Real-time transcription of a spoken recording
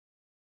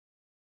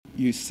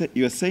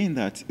you're saying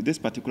that this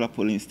particular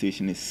polling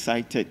station is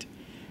sited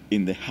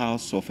in the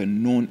house of a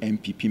known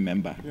MPP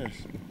member. Yes,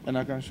 and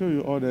I can show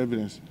you all the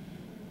evidence.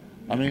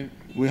 I mean,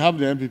 we have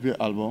the MPP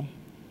album,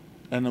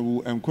 and I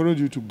will encourage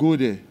you to go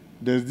there.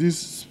 There's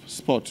this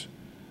spot,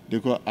 they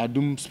call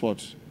Adum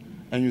spot,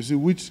 and you see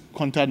which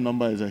contact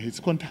number is there. His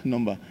contact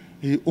number,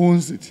 he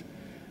owns it.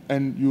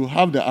 And you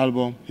have the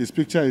album, his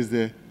picture is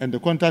there, and the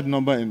contact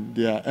number in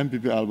their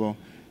MPP album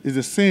is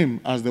the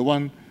same as the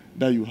one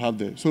that you have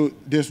there. So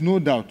there's no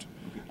doubt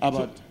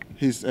about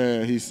his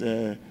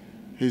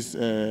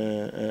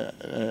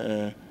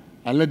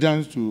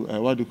allegiance to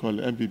what do you call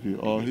it,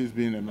 MPP, or he's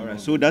being a member. Right.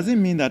 So does it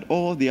mean that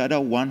all the other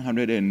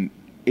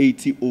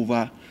 180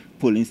 over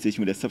polling stations,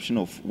 with the exception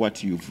of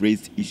what you've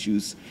raised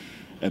issues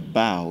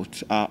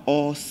about, are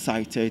all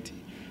cited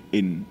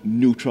in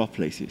neutral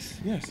places?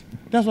 Yes,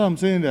 that's what I'm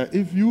saying. That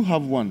if you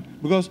have one,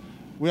 because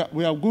we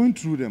are going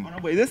through them. No,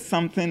 but is this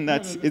something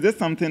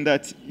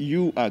that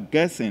you are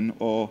guessing,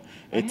 or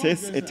it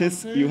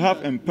is you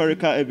have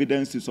empirical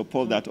evidence to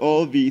support that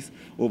all these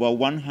over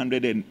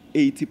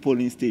 180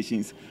 polling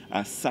stations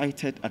are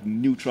cited at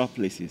neutral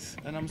places?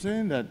 And I'm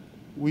saying that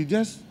we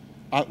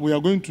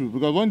are going through,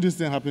 because when this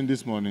thing happened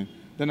this morning,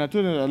 then I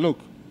told them that, look,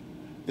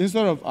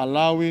 instead of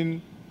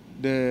allowing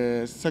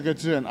the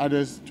secretary and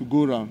others to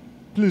go around,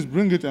 please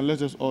bring it and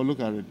let us all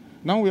look at it.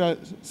 Now we are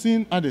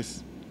seeing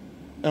others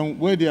and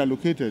where they are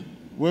located,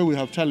 where we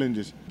have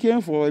challenges.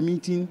 Came for a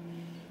meeting.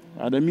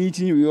 At the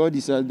meeting, we all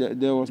decided that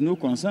there was no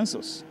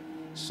consensus.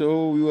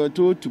 So we were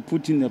told to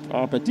put in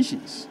our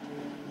petitions.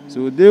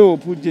 So they will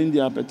put in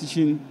their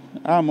petition.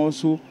 I'm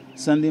also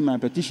sending my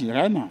petition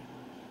right now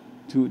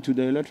to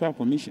the Electoral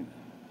Commission.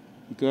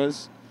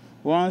 Because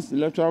once the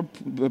electoral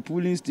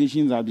polling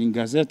stations have been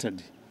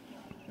gazetted,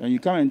 and you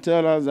come and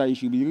tell us that it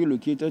should be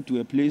relocated to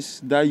a place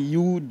that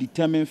you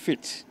determine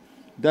fit,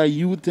 that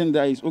you think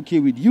that is okay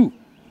with you.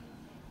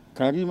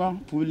 Karima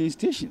polling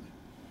station.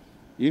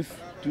 If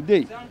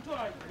today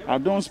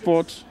Adon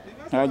Sport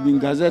has been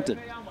gazetted,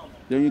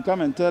 then you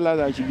come and tell us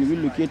that it should be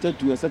relocated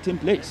to a certain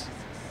place,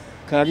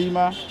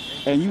 Karima,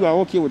 and you are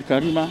okay with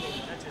Karima,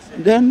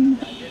 then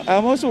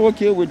I'm also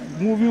okay with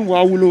moving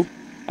Wawulo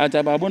at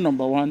Ababo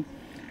number 1,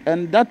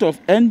 and that of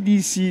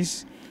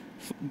NDC's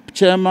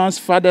chairman's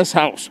father's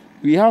house.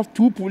 We have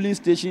 2 polling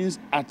stations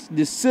at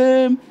the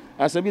same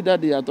assembly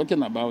that they are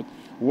talking about.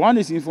 One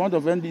is in front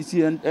of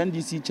NDC and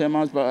NDC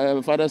chairman's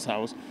father's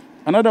house.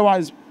 Another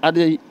one is at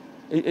the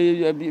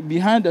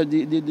behind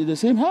the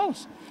same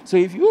house. So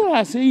if you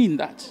are saying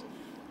that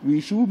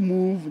we should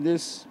move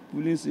this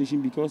polling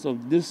station because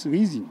of this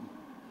reason,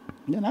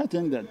 then I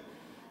think that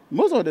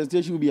most of the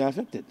stations will be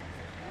affected.